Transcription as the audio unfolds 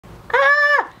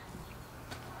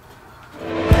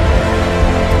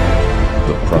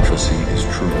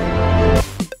true.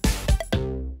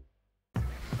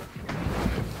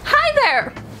 Hi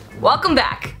there! Welcome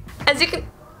back. As you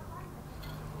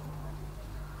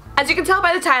can tell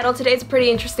by the title, today's a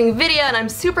pretty interesting video and I'm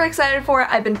super excited for it.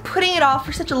 I've been putting it off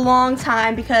for such a long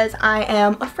time because I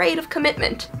am afraid of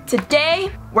commitment.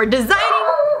 Today, we're designing...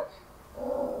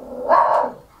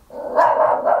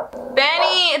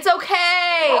 Benny, it's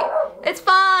okay. It's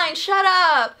fine, shut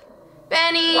up.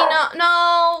 Benny,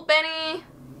 no, Benny.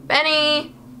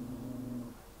 Benny.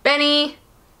 Benny.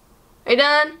 Are you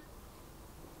done?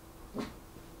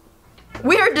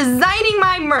 We are designing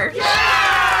my merch.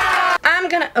 Yeah! I'm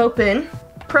gonna open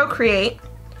Procreate,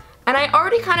 and I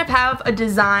already kind of have a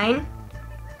design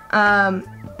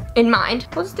in mind.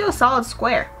 Let's do a solid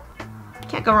square.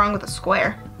 Can't go wrong with a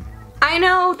square. I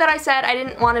know that I said I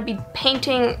didn't want to be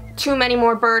painting too many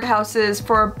more birdhouses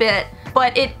for a bit,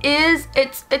 but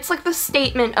it's like the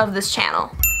statement of this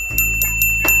channel.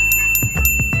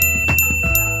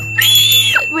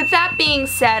 With that being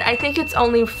said, I think it's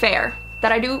only fair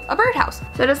that I do a birdhouse.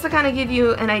 So just to kind of give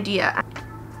you an idea,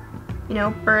 you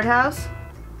know, birdhouse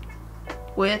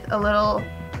with a little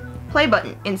play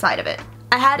button inside of it.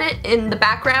 I had it in the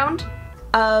background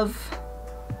of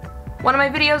one of my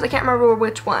videos, I can't remember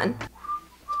which one.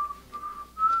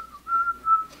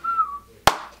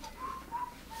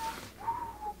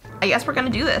 I guess we're gonna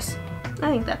do this.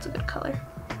 I think that's a good color.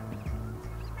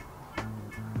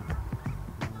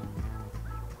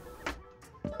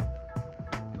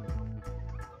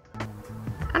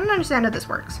 I don't understand how this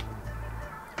works.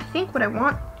 I think what I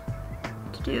want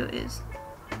to do is...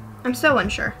 I'm so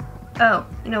unsure. Oh,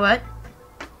 you know what?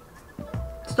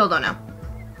 Still don't know.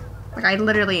 Like, I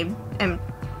literally am...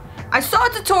 I saw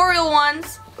a tutorial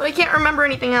once, but I can't remember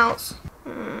anything else.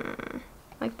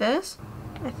 Like this,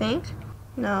 I think.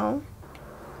 No.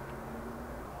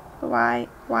 But why?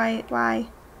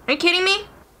 Are you kidding me?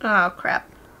 Oh,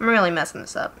 crap. I'm really messing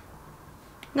this up.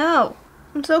 No.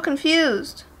 I'm so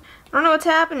confused. I don't know what's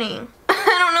happening.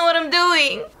 I don't know what I'm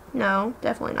doing. No,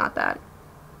 definitely not that.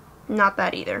 Not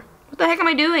that either. What the heck am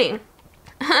I doing?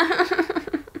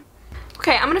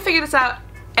 Okay, I'm gonna figure this out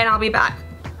and I'll be back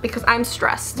because I'm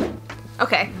stressed.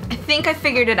 Okay, I think I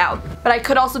figured it out, but I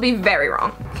could also be very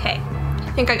wrong. Okay,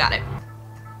 I think I got it.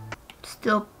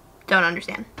 Still don't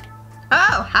understand. Oh,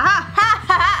 ha ha ha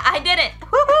ha! I did it!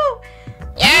 Woohoo!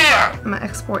 Yeah! I'm gonna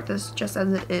export this just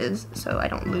as it is so I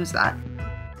don't lose that.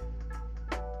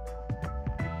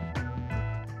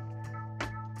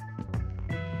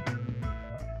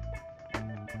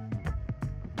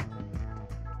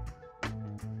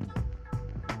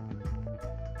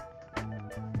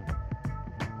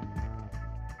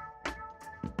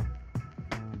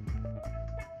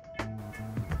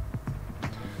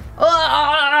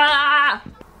 Ah!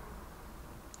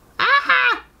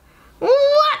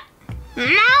 What?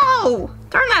 No!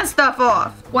 Turn that stuff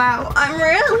off. Wow, I'm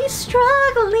really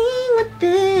struggling with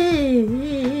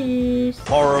this.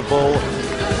 Horrible,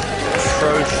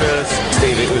 atrocious.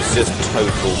 Steve, it was just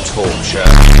total torture.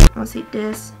 I'll see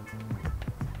this.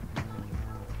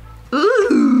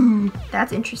 Ooh,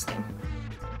 that's interesting.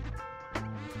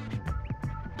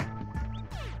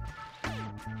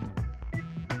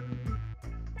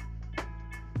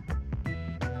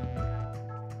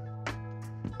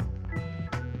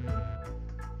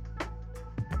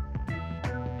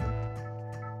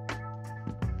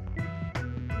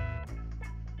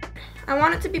 I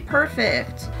want it to be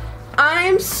perfect.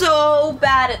 I'm so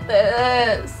bad at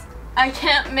this. I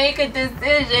can't make a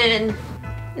decision.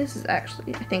 This is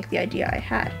actually, I think, the idea I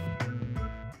had.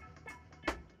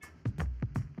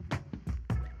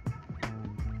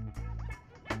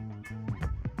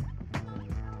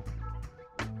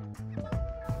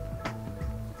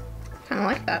 Kind of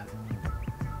like that.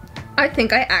 I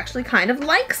think I actually kind of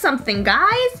like something,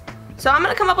 guys. So I'm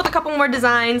gonna come up with a couple more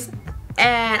designs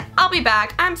and I'll be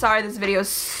back. I'm sorry this video is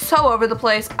so over the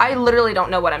place. I literally don't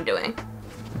know what I'm doing.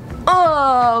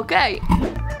 Okay.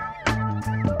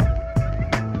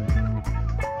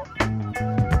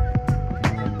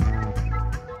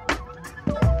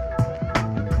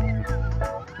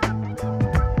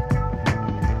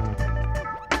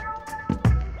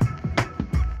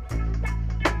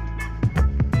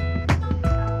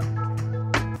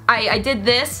 I did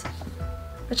this,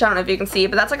 which I don't know if you can see,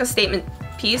 but that's like a statement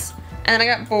piece. And then I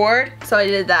got bored, so I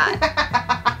did that.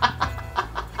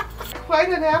 Quite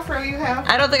an afro you have.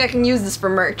 I don't think I can use this for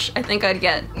merch. I think I'd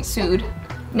get sued.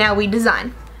 Now we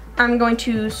design. I'm going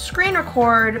to screen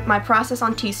record my process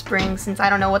on Teespring since I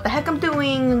don't know what the heck I'm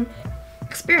doing.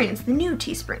 Experience the new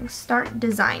Teespring. Start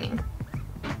designing.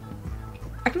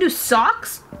 I can do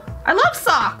socks? I love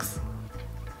socks!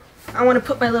 I want to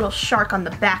put my little shark on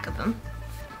the back of them.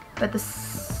 but the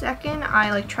second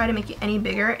I like try to make it any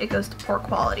bigger, it goes to poor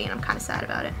quality, and I'm kind of sad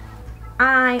about it.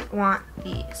 I want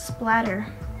the splatter.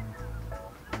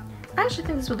 I actually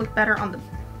think this would look better on the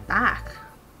back.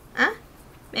 Huh?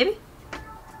 Maybe?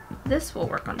 This will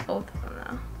work on both of them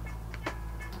though.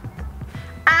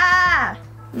 Ah!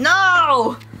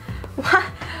 No!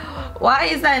 Why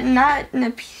is that not in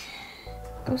a...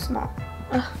 Go small.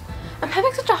 Ugh. I'm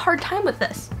having such a hard time with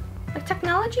this. Like,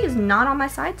 technology is not on my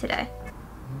side today.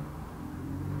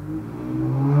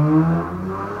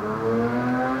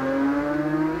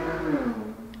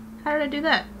 How did I do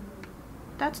that?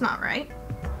 That's not right.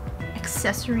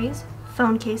 Accessories,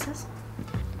 phone cases.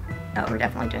 Oh, we're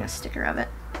definitely doing a sticker of it.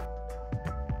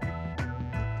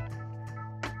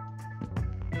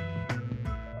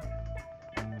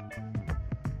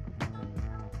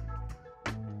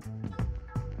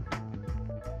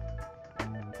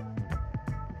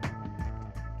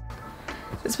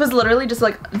 This was literally just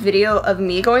like a video of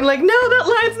me going like, no, that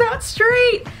line's not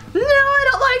straight. No, I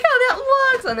don't like how that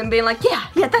looks. And then being like, yeah,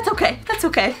 that's okay. That's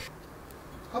okay.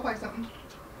 I'll buy something.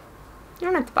 You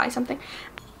don't have to buy something.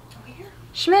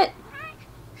 Schmidt.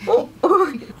 Oh.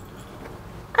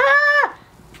 Ah!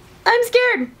 I'm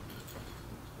scared.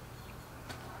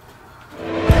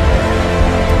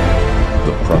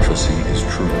 The prophecy is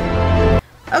true.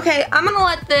 Okay, I'm gonna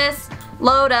let this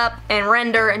load up and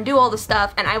render and do all the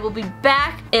stuff, and I will be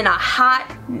back in a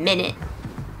hot minute.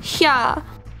 Yeah.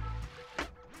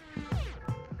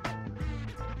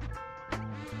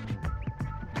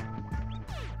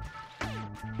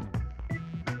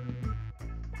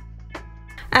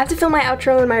 I have to film my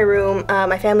outro in my room.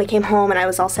 My family came home and I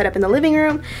was all set up in the living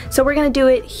room, so we're gonna do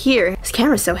it here. This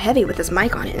camera's so heavy with this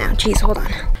mic on it now. Jeez, hold on.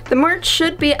 The merch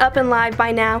should be up and live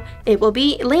by now. It will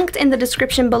be linked in the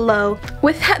description below.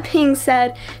 With that being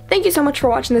said, thank you so much for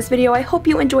watching this video. I hope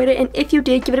you enjoyed it, and if you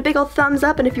did, give it a big old thumbs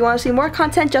up, and if you want to see more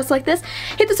content just like this,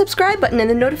 hit the subscribe button and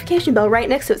the notification bell right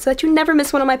next to it so that you never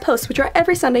miss one of my posts, which are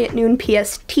every Sunday at noon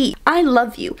PST. I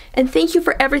love you, and thank you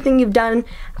for everything you've done.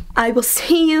 I will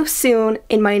see you soon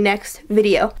in my next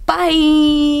video.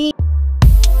 Bye!